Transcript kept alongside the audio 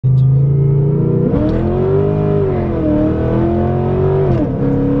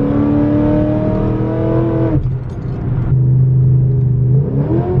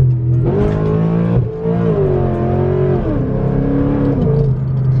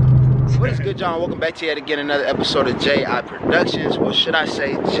good, John? Welcome back to yet again another episode of J.I. Productions, or should I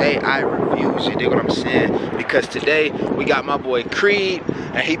say J.I. Reviews, you dig what I'm saying? Because today we got my boy Creed,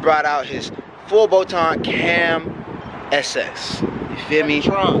 and he brought out his full Botan Cam SX. You feel me?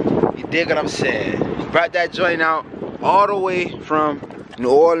 You dig what I'm saying? He brought that joint out all the way from New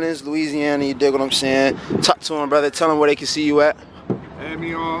Orleans, Louisiana, you dig what I'm saying? Talk to him, brother. Tell him where they can see you at. Add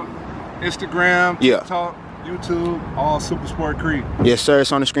me on Instagram, TikTok, YouTube, all Super Sport Creed. Yes, sir.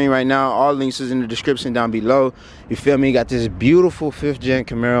 It's on the screen right now. All links is in the description down below. You feel me? Got this beautiful 5th gen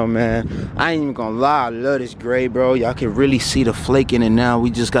Camaro, man. I ain't even gonna lie. I love this gray, bro. Y'all can really see the flake in it now. We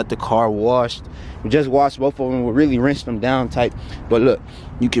just got the car washed. We just washed both of them. We really rinsed them down tight. But look,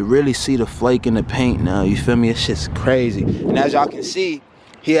 you can really see the flake in the paint now. You feel me? It's just crazy. And as y'all can see,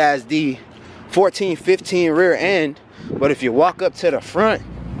 he has the 14-15 rear end. But if you walk up to the front,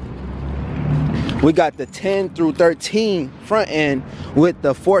 we got the 10 through 13 front end with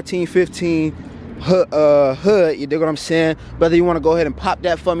the 14-15 hood. You dig what I'm saying? Brother, you want to go ahead and pop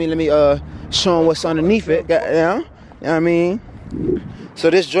that for me? Let me show them what's underneath it. You know what I mean? So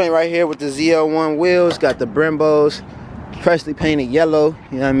this joint right here with the ZL1 wheels, got the Brembos, freshly painted yellow,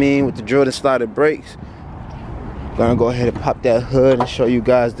 you know what I mean, with the drilled and slotted brakes. Gonna go ahead and pop that hood and show you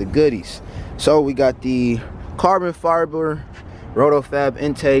guys the goodies. So we got the carbon fiber Rotofab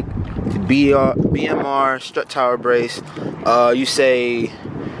intake, the BMR strut tower brace. You say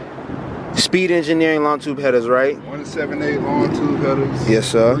Speed Engineering long tube headers, right? 1.78 long tube headers. Yes,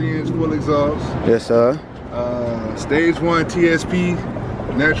 sir. 3-inch full exhaust. Yes, sir. Stage 1 TSP,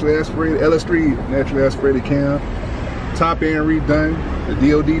 naturally aspirated, LS3 naturally aspirated cam. Top end redone. The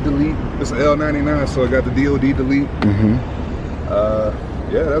DOD delete. It's an L99, so I got the DOD delete.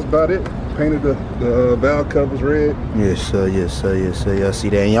 Yeah, that's about it. Painted the valve covers red. Yes, sir. Yes, sir. Yes, sir. Y'all see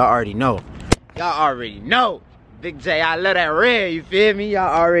that? And y'all already know. Y'all already know. Big J, I love that red. You feel me? Y'all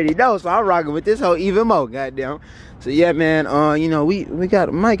already know. So I'm rocking with this whole even more. Goddamn. So yeah, man. You know, we might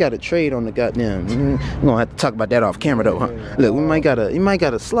got a trade on the goddamn. We're gonna have to talk about that off camera though. Huh? Look, you might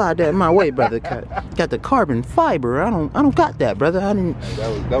gotta slide that my way, brother. Got the carbon fiber. I don't got that, brother. I didn't.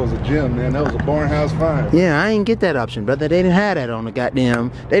 That was a gem, man. That was a Barnhouse find. Yeah, I ain't get that option, brother. They didn't have that on the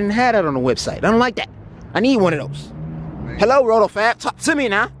goddamn. They didn't have that on the website. I don't like that. I need one of those. Man. Hello, Rotofab. Talk to me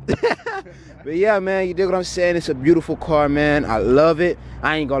now. But yeah, man, you dig what I'm saying? It's a beautiful car, man. I love it.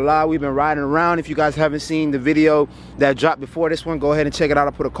 I ain't gonna lie, we've been riding around. If you guys haven't seen the video that dropped before this one, go ahead and check it out.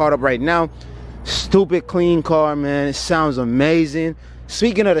 I'll put a card up right now. Stupid clean car, man. It sounds amazing.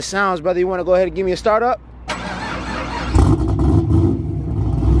 Speaking of the sounds, brother, you wanna go ahead and give me a start up?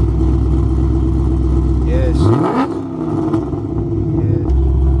 Yes. Yeah.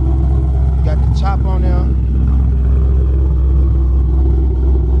 You got the chop on there.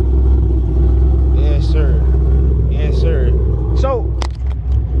 Yes, sir. So,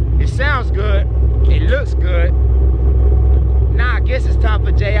 it sounds good. It looks good. Now, I guess it's time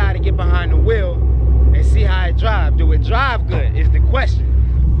for J.I. to get behind the wheel and see how it drives. Do it drive good is the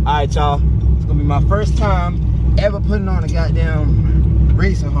question. All right, y'all. It's going to be my first time ever putting on a goddamn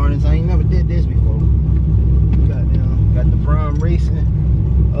racing harness. I ain't never did this before. Goddamn, got the Brum Racing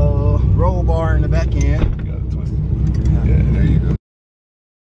roll bar in the back end. You got it twisted. Yeah, there you go.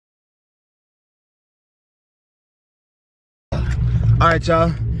 Alright,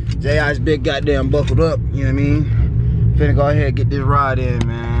 y'all. J.I.'s big goddamn buckled up, you know what I mean? Finna go ahead and get this ride in,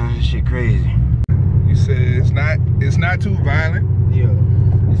 man. This shit crazy. You said it's not too violent. Yeah.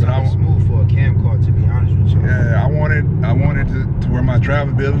 It's not smooth for a cam car, to be honest with you. Yeah, I wanted to where my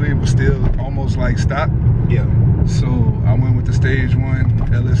drivability was still almost like stock. Yeah. So I went with the stage 1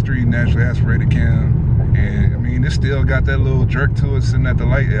 LS3 naturally aspirated cam. And I mean, it still got that little jerk to it sitting at the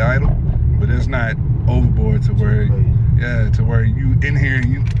light at idle, but it's not overboard to where to where you in here and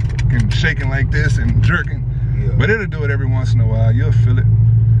you can shaking like this and jerking. Yeah. But it'll do it every once in a while. You'll feel it.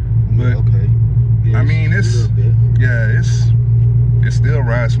 But yeah, okay. Yeah, I mean, it still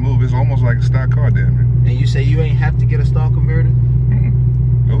rides smooth. It's almost like a stock car, damn it. And you say you ain't have to get a stock converter?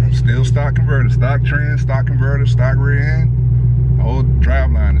 Nope, still stock converter, stock trend, stock converter, stock rear end. The whole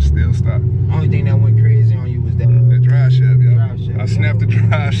drive line is still stock. Only thing that went crazy on you was that the drive shaft. Yeah, I snapped the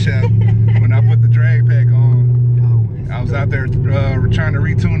drive shaft when I put the drag pack on. I was out there trying to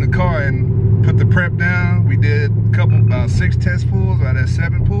retune the car and put the prep down. We did a couple, 6 test pulls out of that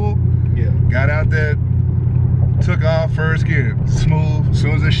 7 pull. Yeah. Got out there, took off first gear, smooth. As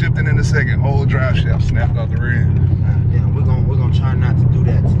soon as it shifted in the second, whole drive shaft snapped off the rear end. Yeah, we're gonna try not to do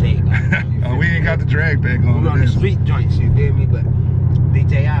that today. Oh, we ain't got the drag pack on. We're on the street joints, you feel me? But Big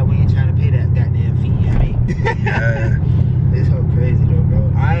J.I., we ain't trying to pay that goddamn fee, you know what I mean? Yeah. It's so crazy though,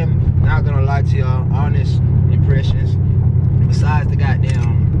 bro. I am not gonna lie to y'all, honest impressions, besides the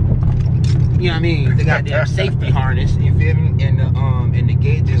goddamn you know what I mean, the goddamn safety harness, you feel me, and the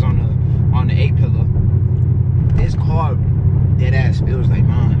gauges on the A-pillar. This car, that ass feels like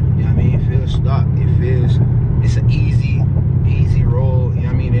mine, you know what I mean? It feels stock, it's an easy roll, you know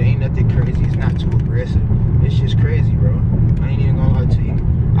what I mean? It ain't nothing crazy, it's not too aggressive. It's just crazy, bro. I ain't even gonna lie to you.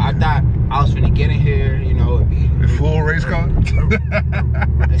 I thought I was finna get in here, you know, and be a full race car.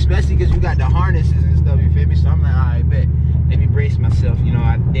 Especially because you got the harnesses and stuff, you feel me? So I'm like, alright, bet. Let me brace myself, you know.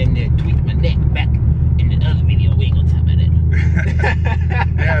 I then tweaked my neck back in the other video. We ain't gonna talk about that.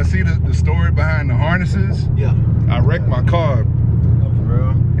 Yeah, see the story behind the harnesses? Yeah. I wrecked my car. Oh, for real?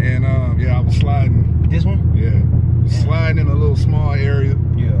 And yeah, I was sliding. This one? Yeah. Sliding in a little small area.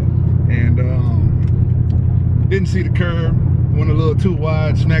 Yeah. And didn't see the curb. Went a little too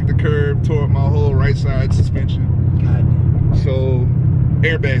wide, smacked the curb, tore up my whole right side suspension. God damn. So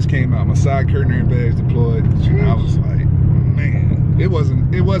airbags came out. My side curtain airbags deployed. And I was like, man, it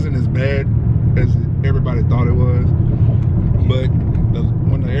wasn't as bad as everybody thought it was. But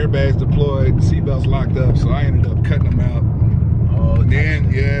when the airbags deployed, the seatbelts locked up, so I ended up cutting them out. Oh, then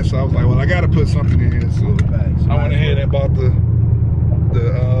yeah, so I was like, well, I got to put something in here. So I went ahead and bought the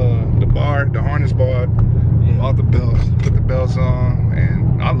bar, the harness bar. Bought the belts, put the belts on,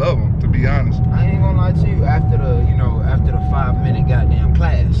 and I love them, to be honest. I ain't gonna lie to you, after the 5-minute goddamn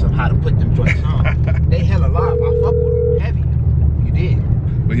class of how to put them joints on, they hella live. I fuck with them heavy. You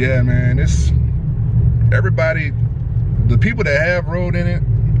did. But yeah, man, it's everybody, the people that have rode in it,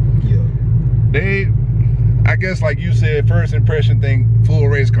 yeah, they, I guess like you said, first impression think full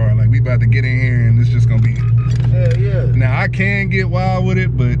race car. Like we about to get in here and it's just gonna be. Hell yeah. Now I can get wild with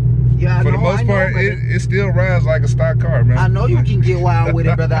it, but. Yeah, for the most part, it still rides like a stock car, man. I know you can get wild with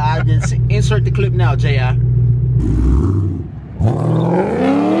it, brother. I just insert the clip now, J.I.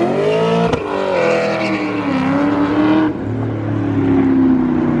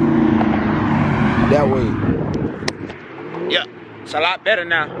 That way. Yeah, it's a lot better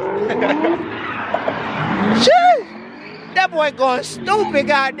now. Shit! That boy going stupid,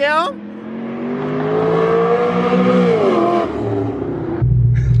 goddamn.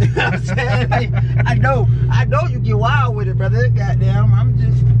 I'm saying, like, I know you get wild with it, brother. Goddamn, I'm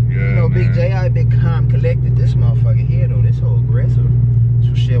just, you know, man. Big J.I., big calm, collected. This motherfucker here, though, this whole aggressive.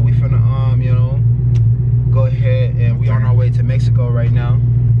 So shit, we finna, you know, go ahead and we on our way to Mexico right now.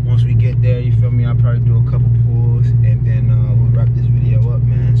 Once we get there, you feel me? I'll probably do a couple pulls and then we'll wrap this video up,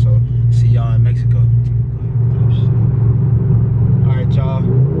 man. So see y'all in Mexico. All right, y'all.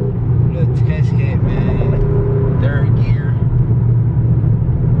 Little test hit, man. Third gear.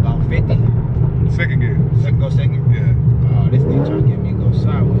 50? Second gear. Go second? Yeah. Oh, this thing trying to get me to go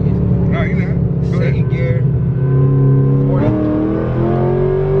sideways. No, you know. Go second ahead. Gear. 40.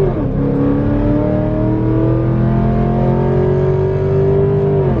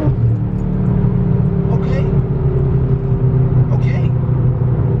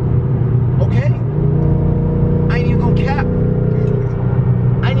 Okay. I ain't even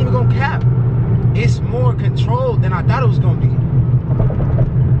gonna cap. It's more controlled than I thought it was gonna be.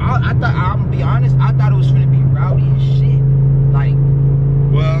 I thought, I'm gonna be honest, I thought it was gonna be rowdy as shit. Like,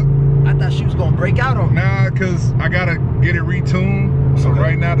 well, I thought she was gonna break out on me. Nah, cause I gotta get it retuned. So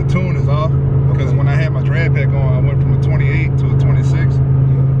right now the tune is off. Because when I had my drag pack on, I went from a 28 to a 26.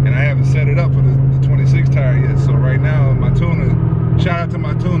 And I haven't set it up for the 26 tire yet. So right now, my tuner, shout out to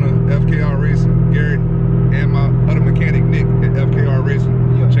my tuner, FKR Racing, Garrett, and my other mechanic, Nick, at FKR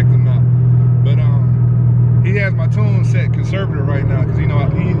Racing. Check them out. But he has my tune set conservative right now because he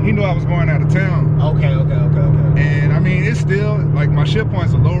knew I was going out of town. Okay. And I mean, it's still like my ship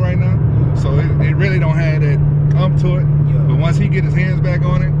points are low right now, so it really don't have that to it. Yeah. But once he get his hands back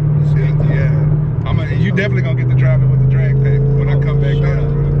on it, you definitely gonna get to drive it with the drag pack when I come back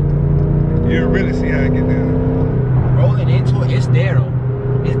down. You'll really see how it get down. Rolling into it, it's there though.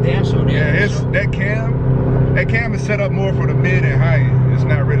 It's damn sure there. Yeah, it's that cam. That cam is set up more for the mid and high end. It's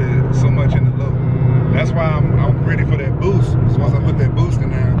not really so much in the low. That's why I'm ready for that boost. So once I put that boost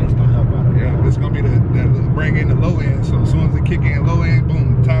in there, it's gonna help out. Yeah, it's gonna be that bring in the low end. So as soon as it kick in low end,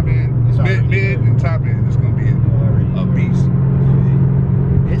 boom, top end, mid and top end, it's gonna be a beast.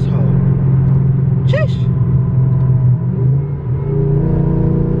 This whole, sheesh.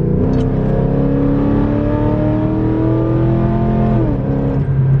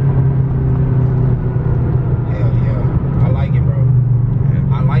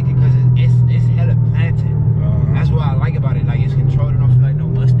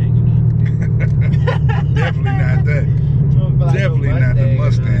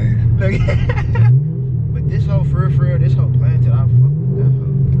 But this whole for real, this whole planted, I fuck with that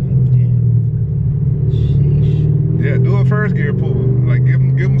whole damn. Sheesh. Yeah, do a first gear pull. Like give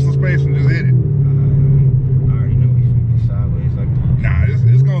them some space and just hit it.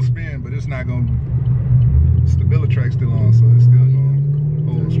 not gonna. Stability track's still on, so it's still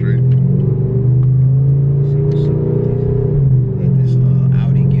gonna hold straight. Let this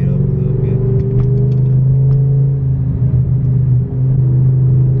Audi get up a little bit.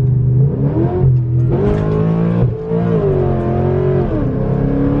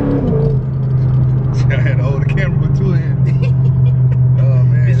 See, I had to hold the camera with two hands. Oh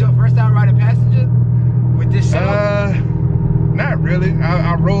man. Is your first time riding passenger with this setup? Not really.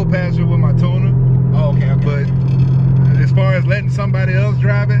 I roll passenger with my tuner. Oh, okay. But as far as letting somebody else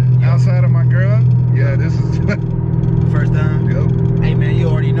drive it outside of my girl, yeah, this is first time. Yep. Hey man, you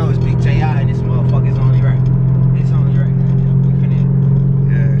already know it's Big J.I. and this motherfucker's only right. It's only right.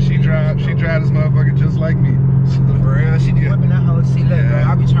 Yeah, she drive this motherfucker just like me. For real, she be whipping that hoe. See, look, bro,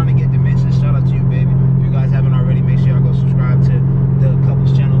 I be trying to get dimensions. Shout out to you, baby. If you guys haven't already, make sure y'all go subscribe to the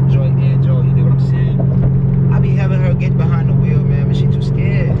couples channel, Joy and Joe. You know what I'm saying? I be having her get behind the wheel, man, but she too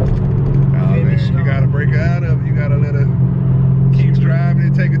scared. You gotta break her out of it. You gotta let her keep driving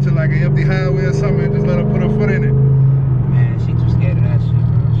and take it to like an empty highway or something and just let her put her foot in it. Man, she too scared of that shit,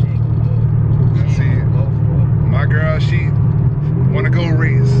 bro. She ain't gonna do it. She ain't gonna go for it. My girl, she wanna go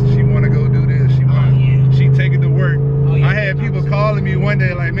race. She wanna go do this. She take it to work. Oh, yeah, I had people calling me one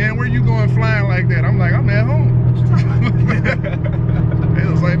day like, man, where you going flying like that? I'm like, I'm at home. What you talking about? It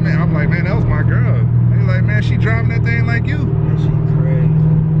was like, man, I'm like, man, that was my girl. They was like, man, she driving that thing like you. That shit crazy.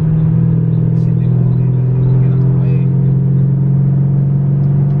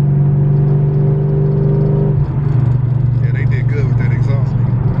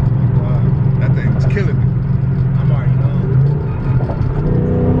 Killing me. I'm already knowing.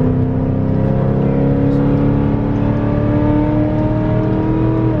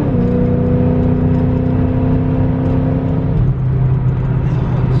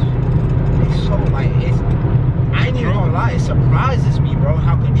 It's so like I ain't even gonna lie, it surprises me, bro,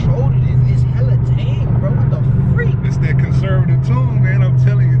 how controlled it is. It's hella tame, bro. What the freak? It's that conservative tune, man. I'm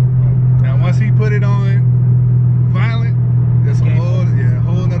telling you. Now once he put it on violent, it's a whole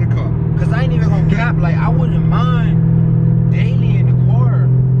nother car. Cause I ain't even gonna cap, like I wouldn't mind daily in the car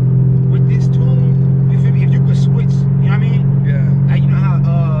with this tune. You feel me? If you could switch, you know what I mean? Yeah. Like you know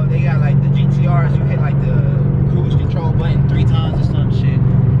how they got like the GTRs, you hit like the cruise control button 3 times or some shit,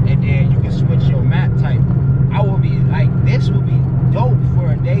 and then you can switch your map type. I would be like, this would be dope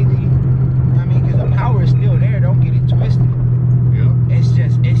for a daily. You know what I mean? Cause the power is still there. Don't get it twisted. Yeah. It's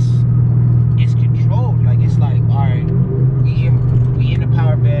just it's controlled. Like it's like, all right, we in the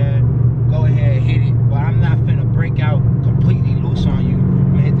power band. Go ahead, hit it, but I'm not finna break out completely loose on you.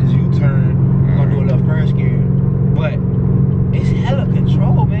 I'm gonna hit this U-turn, I'm gonna do a little first gear. But it's hella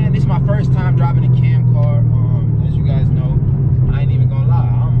control, man. This is my first time driving a cam car. As you guys know, I ain't even gonna lie.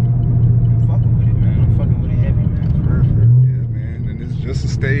 I'm fucking with it, man. I'm fucking with it heavy, man. Perfect. Yeah, man. And it's just a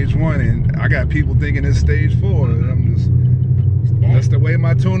stage 1, and I got people thinking it's stage 4. And I'm just that's the way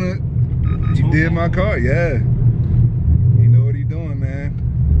my tuner he did my car. Yeah. You know what he doing, man.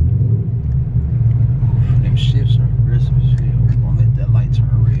 Them shifts are aggressive as hell. We're gonna let that light turn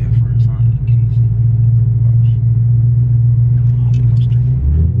red first, huh? I can't see. I think I'm straight.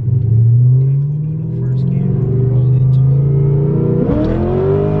 Okay, we'll do a little first gear. Roll into it.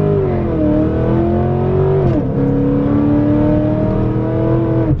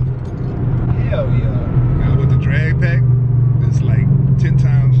 Hell yeah. Now with the drag pack, it's like 10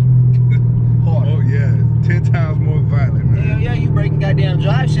 times harder. Oh yeah, 10 times more violent, man. Hell yeah, you breaking goddamn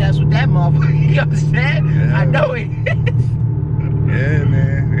drive shafts with that motherfucker. You know what I'm saying? Yeah. I know it. Yeah,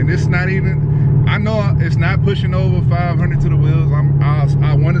 man. And it's not even, I know it's not pushing over 500 to the wheels.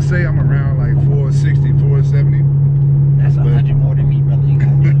 I want to say I'm around like 460, 470. That's 100 more than me, brother. You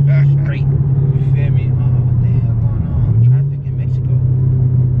got straight. You feel me? Oh, what the hell going on? Traffic in Mexico.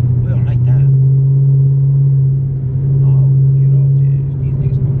 We don't like that. Oh, we can get off there. If these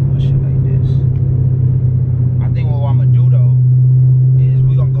niggas gonna bullshit like this. I think what I'm gonna do though is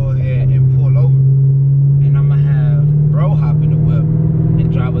we gonna go ahead and pull over, and I'm gonna have bro hop in the whip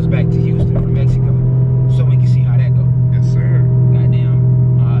and drive us back to Houston from Mexico, so we can see how that go. Yes, sir. Goddamn.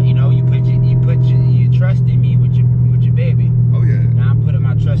 You know, you put your trust in me with your baby. Oh yeah. Now I'm putting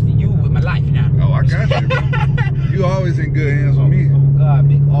my trust in you with my life now. Oh, I got you, bro. You always in good hands with me. Oh God,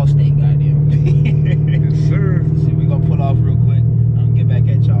 big Allstate, goddamn. Yes, sir. See, we gonna pull off real quick. I'm gonna get back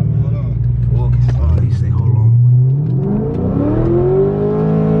at y'all, man. Hold on. Okay. Oh, he say, hold on.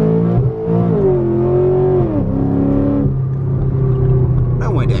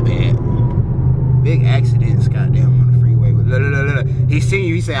 That wasn't that bad. Big accidents, goddamn, on the freeway. He seen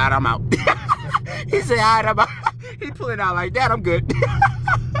you. He said, "Alright, I'm out." He said, "Alright, I'm out." He pulled it out like that. I'm good.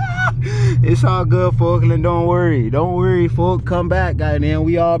 It's all good, Falkland. Don't worry. Don't worry, folk. Come back, goddamn.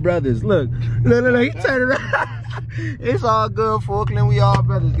 We all brothers. Look. He turned around. It's all good, Falkland. We all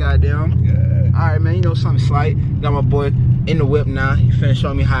brothers, goddamn. Yeah. Alright, man. You know something slight. Got my boy in the whip now. He finna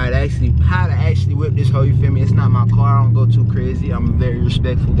show me how to actually whip this hoe, you feel me? It's not my car. I don't go too crazy. I'm a very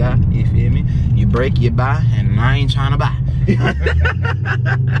respectful guy. You feel me? You break, you buy, and I ain't trying to buy.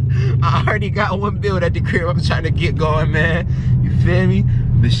 I already got one build at the crib. I'm trying to get going, man. You feel me?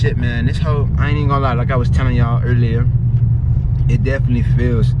 But shit, man, this hoe, I ain't even gonna lie, like I was telling y'all earlier, it definitely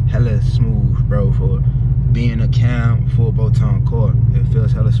feels hella smooth, bro, for being a cam full bolt-on car. It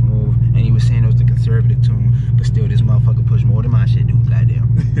feels hella smooth. And he was saying it was the conservative tune, but still this motherfucker push more than my shit do,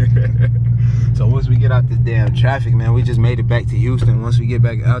 goddamn. So once we get out this damn traffic, man, we just made it back to Houston. Once we get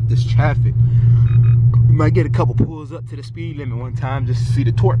back out this traffic, we might get a couple pulls up to the speed limit one time just to see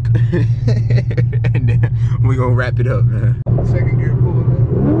the torque. And then we gonna wrap it up, man. Second gear pull,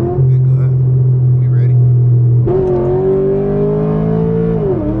 man. We good. We ready?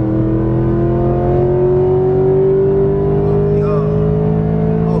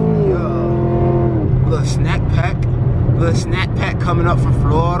 Oh yeah. Little snack pack coming up from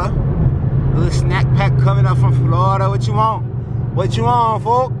Florida. Little snack pack coming up from Florida. What you want? What you want,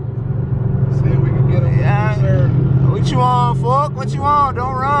 folk? See if we can get him. Yeah. What you want, folk? What you want?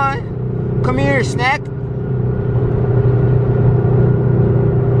 Don't run. Come here, snack.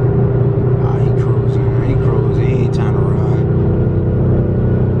 Oh, he cruising. He cruising. He ain't trying to run.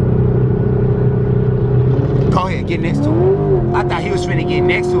 Go ahead, get next to him. I thought he was finna get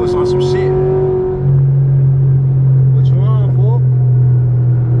next to us on some shit. What you want, folk?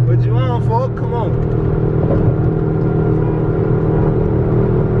 What you want, folk? Come on.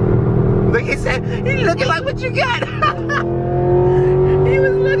 Look, he said, he looking like what you got. He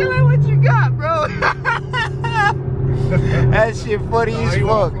was looking like what you got, bro. That shit funny as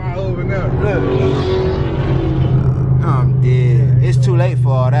fuck. Fly over now. Look. I'm dead. It's too late for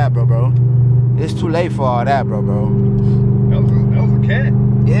all that, bro. It's too late for all that, bro. That was a cat.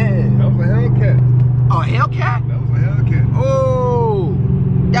 Yeah. That was a Hellcat. Oh, a Hellcat? That was a Hellcat. Oh,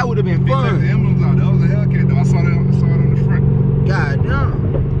 that would have been He left the fun. emblems out. That was a Hellcat though. I saw it on the front. God damn.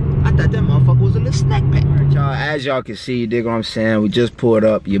 I thought that motherfucker was a little snack pack. Alright, y'all, as y'all can see, you dig what I'm saying? We just pulled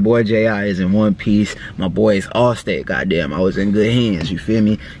up. Your boy J.I. is in one piece. My boy is all state. Goddamn, I was in good hands. You feel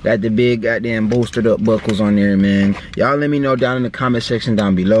me? Got the big goddamn bolstered up buckles on there, man. Y'all let me know down in the comment section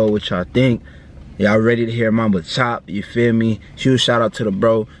down below what y'all think. Y'all ready to hear Mamba Chop? You feel me? Huge shout out to the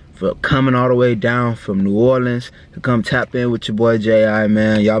bro for coming all the way down from New Orleans to come tap in with your boy J.I.,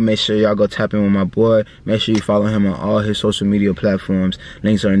 man. Y'all make sure y'all go tap in with my boy. Make sure you follow him on all his social media platforms.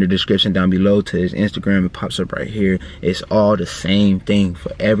 Links are in the description down below to his Instagram. It pops up right here. It's all the same thing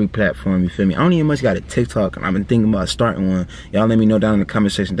for every platform, you feel me? I don't even much got a TikTok, and I've been thinking about starting one. Y'all let me know down in the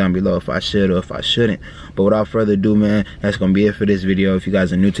comment section down below if I should or if I shouldn't. But without further ado, man, that's gonna be it for this video. If you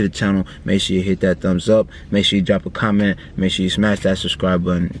guys are new to the channel, make sure you hit that thumbs up. Make sure you drop a comment. Make sure you smash that subscribe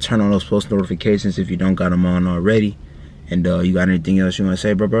button. Turn on those post notifications if you don't got them on already. And you got anything else you want to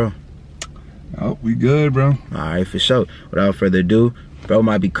say, bro? Oh, we good, bro. Alright, for sure. Without further ado, bro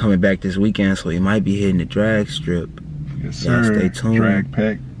might be coming back this weekend, so he might be hitting the drag strip. Yes, sir. Y'all stay tuned. Drag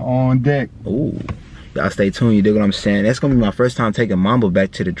pack on deck. Ooh. Y'all stay tuned, you dig what I'm saying? That's gonna be my first time taking Mamba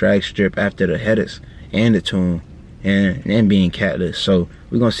back to the drag strip after the headers and the tune and being catless. So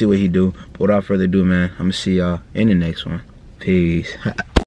we're gonna see what he do. But without further ado, man, I'm gonna see y'all in the next one. Peace.